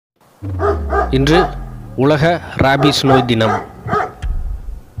இன்று உலக ராபிஸ் நோய் தினம்.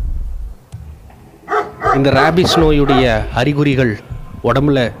 இந்த ராபிஸ் நோயுடைய அறிகுறிகள்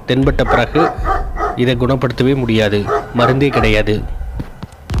உடம்புல தென்பட்ட பிறகு இதை குணப்படுத்தவே முடியாது, மருந்தே கிடையாது.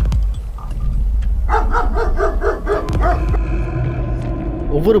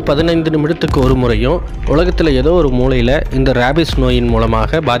 ஒவ்வொரு 15 நிமிடத்துக்கு ஒரு முறையும் உலகத்தில் ஏதோ ஒரு மூலையில் இந்த ராபிஸ் நோயின்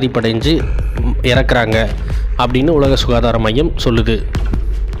மூலமாக பாதிப்படைஞ்சு இறக்குறாங்க அப்படின்னு உலக சுகாதார மையம் சொல்லுது.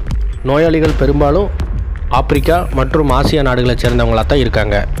 நோயாளிகள் பெரும்பாலும் ஆப்பிரிக்கா மற்றும் ஆசியா நாடுகளை சேர்ந்தவங்களாக தான்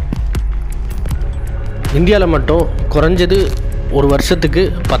இருக்காங்க. இந்தியாவில் மட்டும் குறைஞ்சது ஒரு வருஷத்துக்கு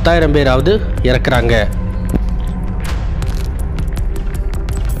 10,000 பேராவது இறக்குறாங்க.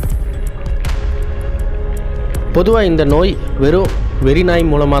 பொதுவாக இந்த நோய் வெறும் வெறிநாய்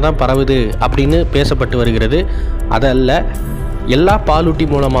மூலமாக தான் பரவுது அப்படின்னு பேசப்பட்டு வருகிறது. அதல்ல, எல்லா பாலூட்டி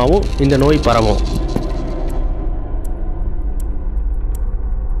மூலமாகவும் இந்த நோய் பரவும்.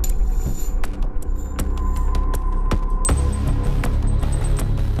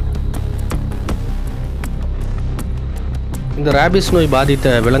 இந்த ராபிஸ் நோய் பாதித்த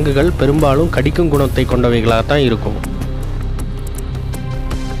விலங்குகள் பெரும்பாலும் கடிக்கும் குணத்தை கொண்டவைகளாக தான் இருக்கும்.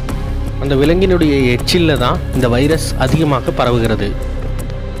 அந்த விலங்கினுடைய எச்சில்ல தான் இந்த வைரஸ் அதிகமாக பரவுகிறது.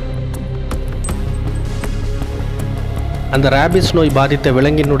 அந்த ராபிஸ் நோய் பாதித்த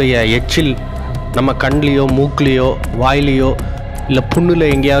விலங்கினுடைய எச்சில் நம்ம கண்லேயோ மூக்குலேயோ வாயிலையோ இல்லை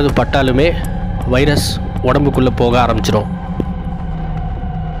புண்ணில் எங்கேயாவது பட்டாலுமே வைரஸ் உடம்புக்குள்ளே போக ஆரம்பிச்சிடும்.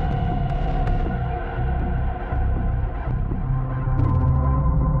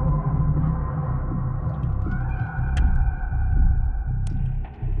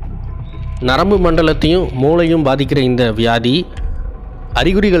 நரம்பு மண்டலத்தையும் மூளையும் பாதிக்கிற இந்த வியாதி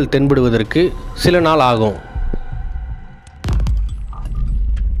அறிகுறிகள் தென்படுவதற்கு சில நாள் ஆகும்.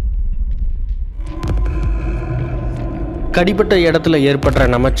 கடிப்பட்ட இடத்துல ஏற்படுற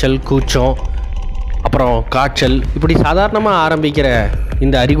நமைச்சல், கூச்சம், அப்புறம் காய்ச்சல், இப்படி சாதாரணமாக ஆரம்பிக்கிற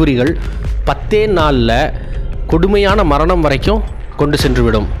இந்த அறிகுறிகள் 10 நாளில் கொடுமையான மரணம் வரைக்கும் கொண்டு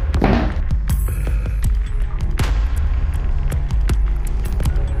சென்றுவிடும்.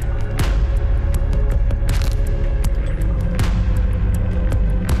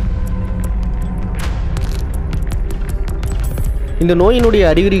 இந்த நோயினுடைய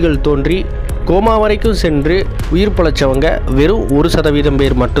அறிகுறிகள் தோன்றி கோமா வரைக்கும் சென்று உயிர் பிழைச்சவங்க வெறும் 1%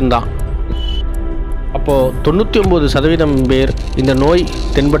 பேர் மட்டும்தான். அப்போது 99% பேர் இந்த நோய்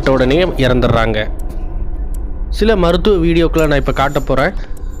தென்பட்ட உடனே இறந்துடுறாங்க. சில மருத்துவ வீடியோக்களை நான் இப்போ காட்ட போகிறேன்.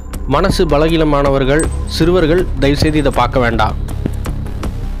 மனசு பலகீனமானவர்கள், சிறுவர்கள் தயவுசெய்து இதை பார்க்க வேண்டாம்.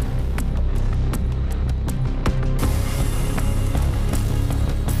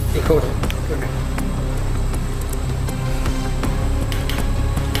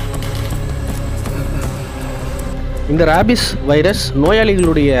 இந்த ராபிஸ் வைரஸ்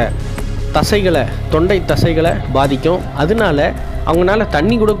நோயாளிகளுடைய தசைகளை, தொண்டை தசைகளை பாதிக்கும். அதனால அவங்களால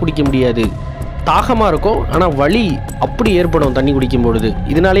தண்ணி கூட குடிக்க முடியாது. தாகமாக இருக்கும், ஆனால் வலி அப்படி ஏற்படும் தண்ணி குடிக்கும் பொழுது.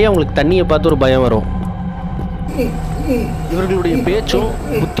 இதனாலேயே அவங்களுக்கு தண்ணியை பார்த்து ஒரு பயம் வரும். இவர்களுடைய பேச்சும்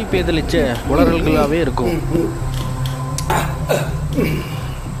புத்தி பேதலிச்ச உளறல்களாகவே இருக்கும்.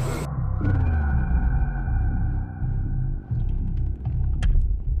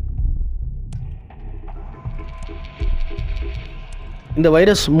 இந்த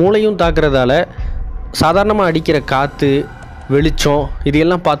வைரஸ் மூளையும் தாக்குறதால சாதாரணமாக அடிக்கிற காற்று, வெளிச்சம்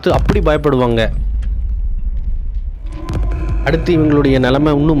இதையெல்லாம் பார்த்து அப்படி பயப்படுவாங்க. அடுத்து இவங்களுடைய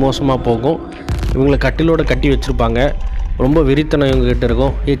நிலைமை இன்னும் மோசமாக போகும். இவங்களை கட்டிலோடு கட்டி வச்சுருப்பாங்க. ரொம்ப வெறித்தனம் இவங்ககிட்ட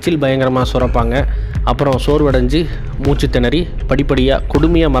இருக்கும். எச்சில் பயங்கரமாக சுரப்பாங்க. அப்புறம் சோர்வடைஞ்சு மூச்சு திணறி படிப்படியாக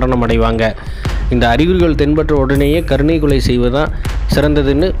கொடுமையாக மரணம் அடைவாங்க. இந்த அறிகுறிகள் தென்பற்ற உடனேயே கருணை கொலை செய்வதுதான்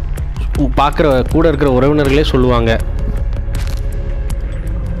சிறந்ததுன்னு பார்க்குற கூட இருக்கிற உறவினர்களே சொல்லுவாங்க.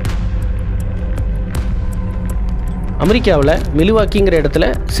 அமெரிக்காவில் மில்வாக்கிங்கிற இடத்துல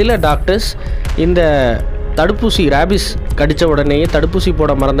சில டாக்டர்ஸ் இந்த தடுப்பூசி, ராபிஸ் கடித்த உடனேயே தடுப்பூசி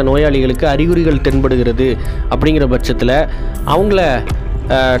போட மறந்த நோயாளிகளுக்கு அறிகுறிகள் தென்படுகிறது அப்படிங்கிற பட்சத்தில் அவங்கள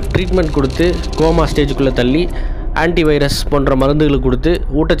ட்ரீட்மெண்ட் கொடுத்து கோமா ஸ்டேஜுக்குள்ளே தள்ளி ஆன்டிவைரஸ் போன்ற மருந்துகளை கொடுத்து,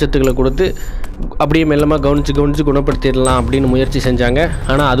 ஊட்டச்சத்துக்களை கொடுத்து அப்படியே மெல்லமாக கவனித்து குணப்படுத்திடலாம் அப்படின்னு முயற்சி செஞ்சாங்க.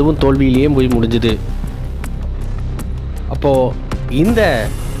 ஆனால் அதுவும் தோல்வியிலேயே போய் முடிஞ்சுது. அப்போது இந்த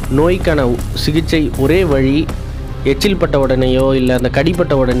நோய்க்கான சிகிச்சை ஒரே வழி எச்சில் பட்ட உடனேயோ இல்லை அந்த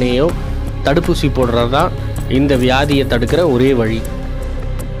கடிப்பட்ட உடனேயோ தடுப்பூசி போடுறது தான் இந்த வியாதியை தடுக்கிற ஒரே வழி.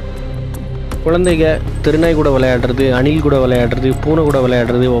 குழந்தைங்க திருநாய் கூட விளையாடுறது, அணில் கூட விளையாடுறது, பூனை கூட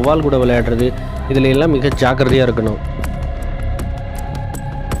விளையாடுறது, வௌவால் கூட விளையாடுறது, இதில் எல்லாம் மிக ஜாக்கிரதையாக இருக்கணும்.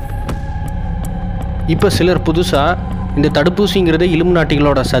 இப்போ சிலர் புதுசாக இந்த தடுப்பூசிங்கிறது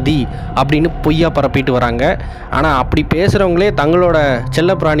இலுமினாட்டிகளோட சதி அப்படின்னு பொய்யா பரப்பிட்டு வராங்க. ஆனால் அப்படி பேசுகிறவங்களே தங்களோட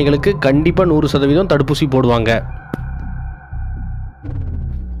செல்ல பிராணிகளுக்கு கண்டிப்பாக 100% தடுப்பூசி போடுவாங்க.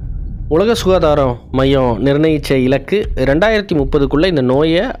 உலக சுகாதார மையம் நிர்ணயித்த இலக்கு 2030க்குள்ளே இந்த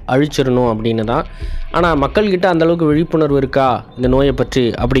நோயை அழிச்சிடணும் அப்படின்னு தான். ஆனால் மக்கள்கிட்ட அந்தளவுக்கு விழிப்புணர்வு இருக்கா இந்த நோயை பற்றி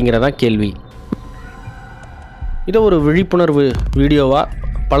அப்படிங்கிறதான் கேள்வி. இதை ஒரு விழிப்புணர்வு வீடியோவாக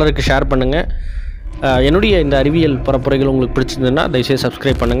பலருக்கு ஷேர் பண்ணுங்கள். என்னுடைய இந்த அறிவியல் பரப்புரைகள் உங்களுக்கு பிடிச்சிருந்ததுன்னா தயவுசெய்து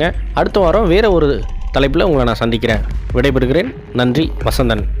சப்ஸ்கிரைப் பண்ணுங்கள். அடுத்த வாரம் வேறு ஒரு தலைப்பில் உங்களை நான் சந்திக்கிறேன். விடைபெறுகிறேன். நன்றி.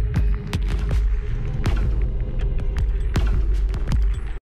 வசந்தன்.